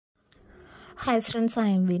Hi students, I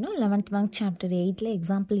am Vinu. 11th month chapter 8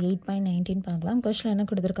 example 8.19 பார்க்கலாம். Question என்ன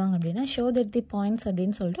கொடுத்துருக்காங்க அப்படின்னா show that the points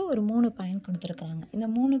அப்படின்னு சொல்லிட்டு ஒரு 3 பாயிண்ட் கொடுத்துருக்காங்க. இந்த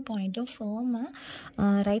 3 பாயிண்ட்டும் ஃபார்ம்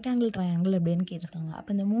ரைட் ஆங்கிள் ட்ரையாங்கிள் அப்படின்னு கேட்டிருக்காங்க.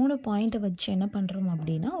 அப்போ இந்த 3 பாயிண்ட்டை வச்சு என்ன பண்ணுறோம்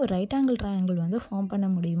அப்படின்னா ஒரு ரைட் ஆங்கிள் ட்ரையாங்கிள் வந்து ஃபார்ம் பண்ண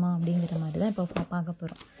முடியுமா அப்படிங்கிற மாதிரி தான் இப்போ பார்க்க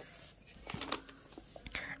போகிறோம்.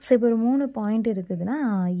 ஸோ இப்போ ஒரு 3 பாயிண்ட் இருக்குதுன்னா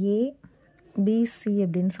ஏபிசி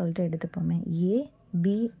அப்படின்னு சொல்லிட்டு எடுத்துப்போமே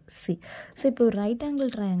ஏபிசி. ஸோ இப்போ ஒரு ரைட் ஆங்கிள்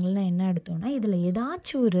ட்ரையாங்கிள்னால் என்ன எடுத்தோம்னா இதில்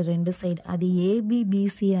ஏதாச்சும் ஒரு 2 சைடு, அது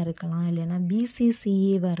ஏபிபிசியாக இருக்கலாம், இல்லைன்னா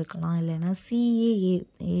பிசிசிஏவாக இருக்கலாம், இல்லைன்னா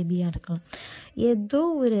சிஏஏபியாக இருக்கலாம். ஏதோ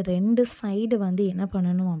ஒரு 2 சைடு வந்து என்ன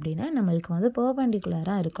பண்ணணும் அப்படின்னா நம்மளுக்கு வந்து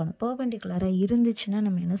பெர்பெண்டிகுலராக இருக்கணும். பெர்பெண்டிகுலராக இருந்துச்சுன்னா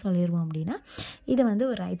நம்ம என்ன சொல்லிடுவோம் அப்படின்னா இது வந்து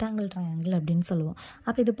ஒரு ரைட் ஆங்கிள் ட்ரையாங்கிள் அப்படின்னு சொல்லுவோம்.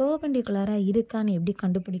 அப்போ இது பெர்பெண்டிகுலராக இருக்கான்னு எப்படி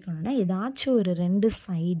கண்டுபிடிக்கணும்னா ஏதாச்சும் ஒரு 2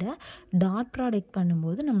 சைடை டாட் ப்ராடக்ட்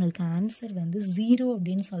பண்ணும்போது நம்மளுக்கு ஆன்சர் வந்து 0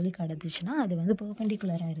 அப்படின்னு சொல்லி கிடச்சிச்சுன்னா அது வந்து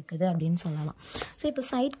பெர்பெண்டிகுலராக இருக்குது அப்படின்னு சொல்லலாம். ஸோ இப்போ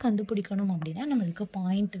சைட் கண்டுபிடிக்கணும் அப்படின்னா நம்மளுக்கு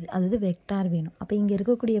பாயிண்ட், அதாவது வெக்டார் வேணும். அப்போ இங்கே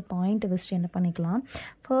இருக்கக்கூடிய பாயிண்ட்டை வச்சுட்டு என்ன பண்ணிக்கலாம்,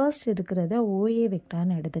 ஃபர்ஸ்ட் இருக்கிறத ஓஏ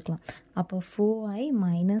வெக்டார்னு எடுத்துக்கலாம். அப்போ 4i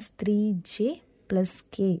 - 3j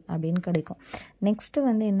 + k அப்படின்னு கிடைக்கும். நெக்ஸ்ட்டு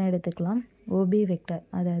வந்து என்ன எடுத்துக்கலாம், ஓபி வெக்டார்,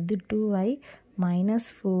 அதாவது 2i -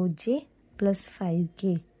 4j + 5k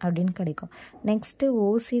அப்படின்னு கிடைக்கும். நெக்ஸ்ட்டு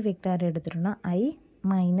ஓசி வெக்டார் எடுத்துட்டோம்னா i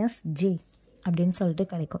 - j அப்படின்னு சொல்லிட்டு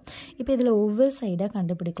கிடைக்கும். இப்போ இதில் ஒவ்வொரு சைடாக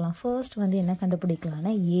கண்டுபிடிக்கலாம். ஃபர்ஸ்ட் வந்து என்ன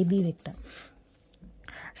கண்டுபிடிக்கலாம்னா ஏபி வெக்டார்.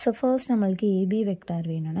 ஸோ ஃபர்ஸ்ட் நம்மளுக்கு ஏபி வெக்டார்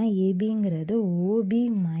வேணும்னா ஏபிங்கிறது ஓபி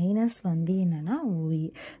மைனஸ் வந்து என்னென்னா ஓஏ.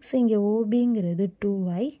 ஸோ இங்கே ஓபிங்கிறது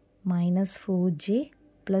 2i - 4j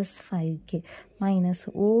 + 5k minus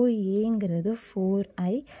ஓஏங்கிறது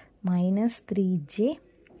 4i - 3j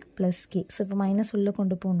 + k. So இப்போ மைனஸ் உள்ளே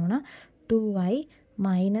கொண்டு போகணுன்னா 2i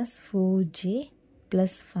 - 4j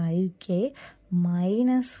 + 5k -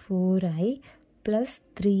 4i +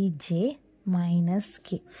 3j -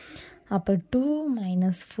 k. அப்போ 2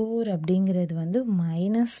 - 4 அப்படிங்கிறது வந்து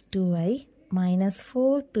 -2i -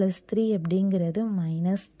 4 + 3 அப்படிங்கிறது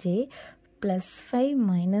 -j + 5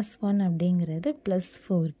 - 1 அப்படிங்கிறது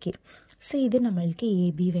 +4k. ஸோ இது நம்மளுக்கு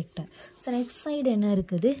AB vector. So next side என்ன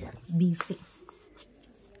இருக்குது, பிசி.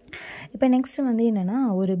 இப்போ நெக்ஸ்ட்டு வந்து என்னென்னா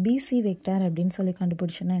ஒரு பிசி வெக்டார் அப்படின்னு சொல்லி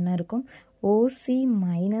கண்டுபிடிச்சோன்னா என்ன இருக்கும், ஓசி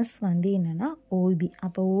மைனஸ் வந்து என்னென்னா ஓபி.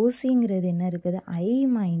 அப்போ ஓசிங்கிறது என்ன இருக்குது, i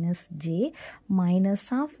 - j minus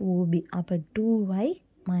of OP. அப்போ 2i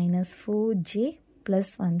 - 4j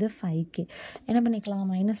 + வந்து 5k. என்ன பண்ணிக்கலாம்,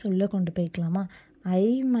 மைனஸ் உள்ளே கொண்டு போய்க்கலாமா, i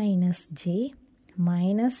 - j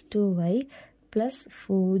 - 2i +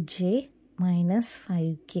 4j -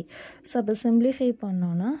 5k. So அப்போ சிம்பிளிஃபை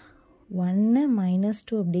பண்ணோன்னா 1 -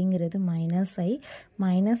 2 அப்படிங்கிறது -i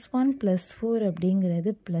 -1 + 4 அப்படிங்கிறது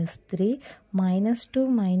 +3 -2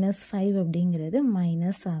 - 5 அப்படிங்கிறது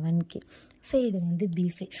 -7k. ஸோ இது வந்து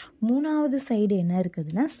பிசி. மூணாவது சைடு என்ன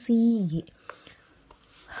இருக்குதுன்னா சிஏ.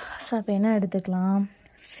 ஸோ அப்போ என்ன எடுத்துக்கலாம்,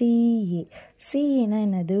 சிஏ. சிஏனா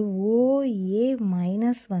என்னது, ஓஏ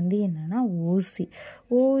மைனஸ் வந்து என்னென்னா ஓசி.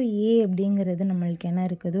 ஓஏ அப்படிங்கிறது நம்மளுக்கு என்ன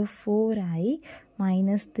இருக்குது, 4i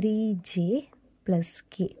 - 3j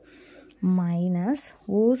 + k minus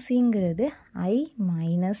ஓசிங்கிறது i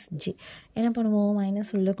 - j. என்ன பண்ணுவோம்,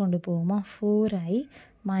 மைனஸ் உள்ளே கொண்டு போவோமா, 4i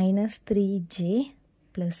 - 3j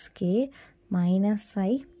 + k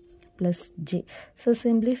 -i + j. So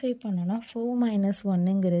simplify பண்ணோன்னா 4 -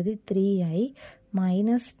 1ங்கிறது 3i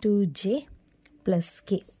 - 2j +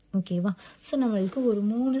 k. ஓகேவா. ஸோ நம்மளுக்கு ஒரு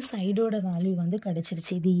 3 சைடோட வேல்யூ வந்து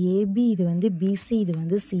கிடச்சிருச்சு. இது ஏபி, இது வந்து பிசி, இது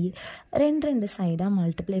வந்து சி. 2 சைடாக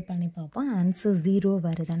மல்டிப்ளை பண்ணி பார்ப்போம், ஆன்சர் 0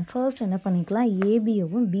 வருதான்னு. ஃபர்ஸ்ட் என்ன பண்ணிக்கலாம்,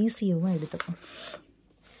 ஏபியவும் பிசியவும் எடுத்துப்போம்.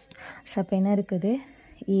 ஸோ அப்போ என்ன இருக்குது,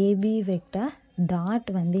 ஏபி வெக்டார்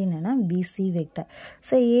டாட் வந்து என்னென்னா பிசி வெக்டார்.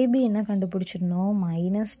 ஸோ ஏபி என்ன கண்டுபிடிச்சிருந்தோம்,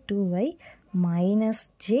 -2i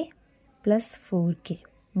 - j + 4k.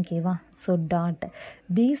 ஓகேவா. ஸோ டாட்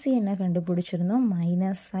பிசி என்ன கண்டுபிடிச்சிருந்தோம், -i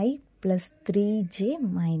 + 3j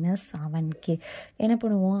 - 7k. என்ன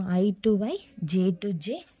பண்ணுவோம், i2i j2j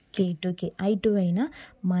k2k. i2iனா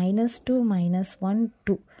 -2 - 1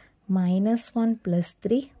 2 -1 +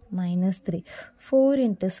 3 -3 4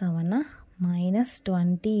 × 7னா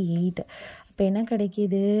 -28. அப்போ என்ன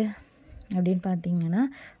கிடைக்கிது அப்படின்னு பார்த்தீங்கன்னா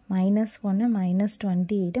 -1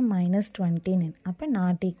 -28 -29. அப்போ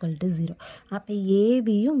நாட் ஈக்குவல் டு 0. அப்போ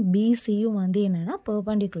ஏபியும் பிசியும் வந்து என்னென்னா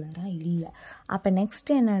பெர்பெண்டிகுலராக இல்லை. அப்போ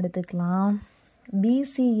நெக்ஸ்ட்டு என்ன எடுத்துக்கலாம்,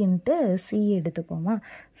 பிசி இன்ட்டு சி எடுத்துப்போமா.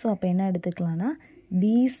 ஸோ அப்போ என்ன எடுத்துக்கலாம்னா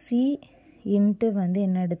பிசி இன்ட்டு வந்து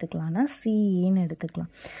என்ன எடுத்துக்கலாம்னா சிஏன்னு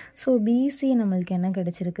எடுத்துக்கலாம். ஸோ பிசி நம்மளுக்கு என்ன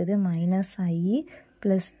கிடச்சிருக்குது, -i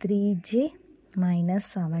 + 3j -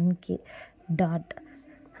 7k dot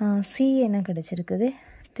C என்ன கிடச்சிருக்குது,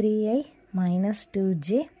 3i - 2j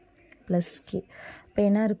ப்ளஸ் கே. இப்போ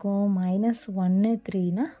என்ன இருக்கும், -1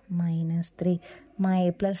 3னா -3,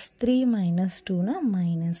 ப்ளஸ் 3 -2னா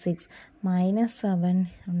 -6, -7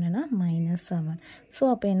 அப்படின்னா -7. ஸோ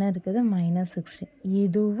அப்போ என்ன இருக்குது, -16.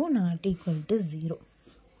 இதுவும் நாட் ஈக்குவல் டு 0.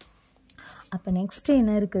 அப்போ நெக்ஸ்ட்டு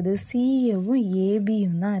என்ன இருக்குது, சிஏவும்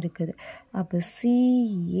ஏபியும் தான் இருக்குது. அப்போ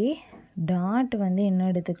சிஏ டாட் வந்து என்ன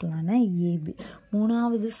எடுத்துக்கலாம்னா ஏபி.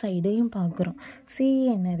 மூணாவது சைடையும் பார்க்குறோம். சிஏ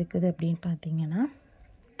என்ன இருக்குது அப்படின்னு பார்த்தீங்கன்னா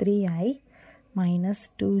 3i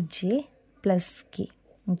 - 2j ப்ளஸ் கே.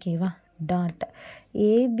 ஓகேவா, டாட்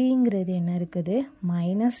ஏபிங்கிறது என்ன இருக்குது,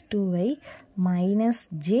 -2i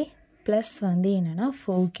 - j ப்ளஸ் வந்து என்னென்னா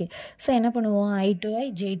 4k. ஸோ என்ன பண்ணுவோம், i2i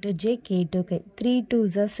j2j k2k, 3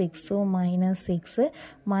 2s 6, so -6,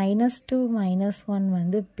 -2 -1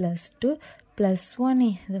 வந்து +2, +1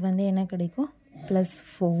 இது வந்து என்ன கிடைக்கும்,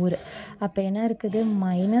 +4. அப்போ என்ன இருக்குது,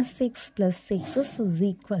 -6 + 6 ஸோ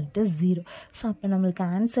ஈக்குவல் டு 0. ஸோ அப்போ நம்மளுக்கு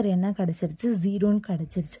ஆன்சர் என்ன கிடச்சிருச்சு, 0ன்னு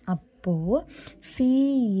கிடச்சிருச்சு. அப்போது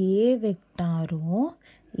சிஏ வெக்டாரும்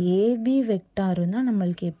ஏபி வெக்டாரும் தான்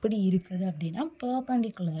நம்மளுக்கு எப்படி இருக்குது அப்படின்னா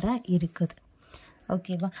பெர்பெண்டிகுலராக இருக்குது.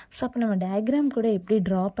 ஓகேவா. ஸோ அப்போ நம்ம டயக்ராம் கூட எப்படி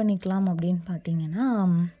ட்ரா பண்ணிக்கலாம் அப்படின்னு பார்த்தீங்கன்னா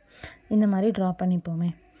இந்த மாதிரி ட்ரா பண்ணிப்போமே.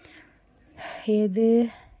 எது,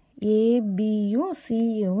 ஏபியும்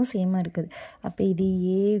சிஏவும் சேமாக இருக்குது. அப்போ இது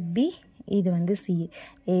ஏபி, இது வந்து சிஏ.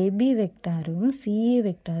 ஏபி வெக்டாரும் சிஏ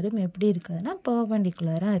வெக்டாரும் எப்படி இருக்குதுன்னா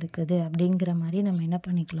பெர்பெண்டிகுலராக இருக்குது அப்படிங்கிற மாதிரி நம்ம என்ன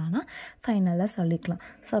பண்ணிக்கலாம்னா ஃபைனலாக சொல்லிக்கலாம்.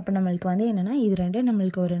 ஸோ அப்போ நம்மளுக்கு வந்து என்னென்னா இது ரெண்டும்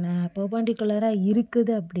நம்மளுக்கு ஒரு பெர்பெண்டிகுலராக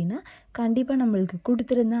இருக்குது அப்படின்னா கண்டிப்பாக நம்மளுக்கு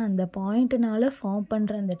கொடுத்துருந்த அந்த பாயிண்ட்டுனால ஃபார்ம்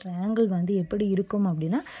பண்ணுற அந்த ட்ரையாங்கிள் வந்து எப்படி இருக்கும்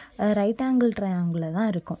அப்படின்னா ரைட் ஆங்கிள் ட்ரையாங்கிளில்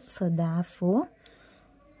தான் இருக்கும். So therefore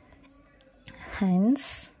hence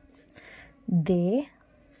they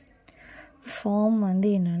form வந்து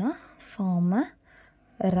என்னென்னா form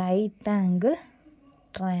a right angle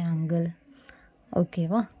triangle.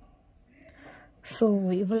 ஓகேவா. ஸோ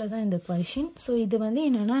இவ்வளோ தான் இந்த கொஷின். ஸோ இது வந்து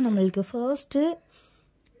என்னென்னா நம்மளுக்கு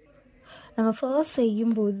நம்ம ஃபர்ஸ்ட்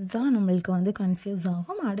செய்யும்போது தான் நம்மளுக்கு வந்து கன்ஃபியூஸ்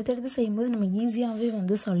ஆகும். அடுத்தடுத்து செய்யும்போது நம்ம ஈஸியாகவே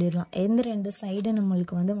வந்து சொல்லிடலாம். எந்த ரெண்டு சைடை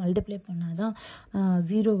நம்மளுக்கு வந்து மல்டிப்ளை பண்ணால் தான்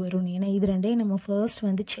 0 வரும். ஏன்னா இது ரெண்டையும் நம்ம ஃபர்ஸ்ட்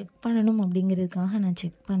வந்து செக் பண்ணணும் அப்படிங்கிறதுக்காக நான்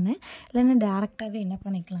செக் பண்ணேன். இல்லைன்னா டேரெக்டாகவே என்ன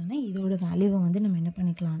பண்ணிக்கலாம்னா இதோட வேல்யூவை வந்து நம்ம என்ன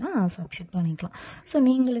பண்ணிக்கலாம்னா சப்ஸ்டிட்யூட் பண்ணிக்கலாம். ஸோ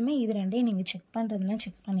நீங்களுமே இது ரெண்டையும் நீங்கள் செக் பண்ணுறதுனா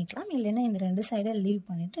செக் பண்ணிக்கலாம். இல்லைன்னா இந்த ரெண்டு சைடை லீவ்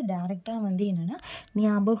பண்ணிவிட்டு டேரெக்டாக வந்து என்னென்னா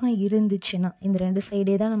ஞாபகம் இருந்துச்சுன்னா இந்த ரெண்டு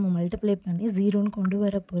சைடே தான் நம்ம மல்டிப்ளை பண்ணி 0ன்னு கொண்டு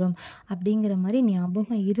வர போகிறோம் அப்படிங்கிற மாதிரி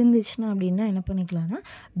ஞாபகம் இருந்துச்சுன்னா அப்படின்னா என்ன பண்ணிக்கலாம்னா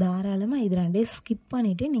தாராளமாக இது ரெண்டே ஸ்கிப்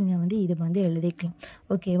பண்ணிவிட்டு நீங்கள் வந்து இதை வந்து எழுதிக்கலாம்.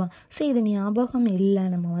 ஓகேவா. ஸோ இது ஞாபகம் இல்லை,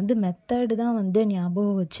 நம்ம வந்து மெத்தடு தான் வந்து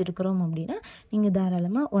ஞாபகம் வச்சுருக்கிறோம் அப்படின்னா நீங்கள்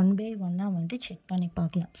தாராளமாக 1 by 1 வந்து செக் பண்ணி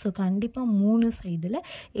பார்க்கலாம். ஸோ கண்டிப்பாக 3 சைடில்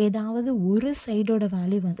ஏதாவது ஒரு சைடோட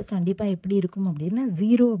வேல்யூ வந்து கண்டிப்பாக எப்படி இருக்கும் அப்படின்னா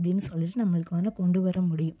 0 அப்படின்னு சொல்லிட்டு நம்மளுக்கு வந்து கொண்டு வர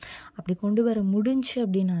முடியும். அப்படி கொண்டு வர முடிஞ்சு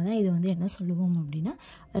அப்படின்னா தான் இது வந்து என்ன சொல்லுவோம் அப்படின்னா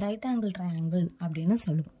ரைட் ஆங்கிள் ட்ரையாங்கிள் அப்படின்னு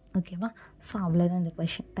சொல்லுவோம். ஓகேவா. ஸோ அவ்வளோதான் இந்த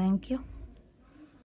கொஷின். தேங்க்யூ.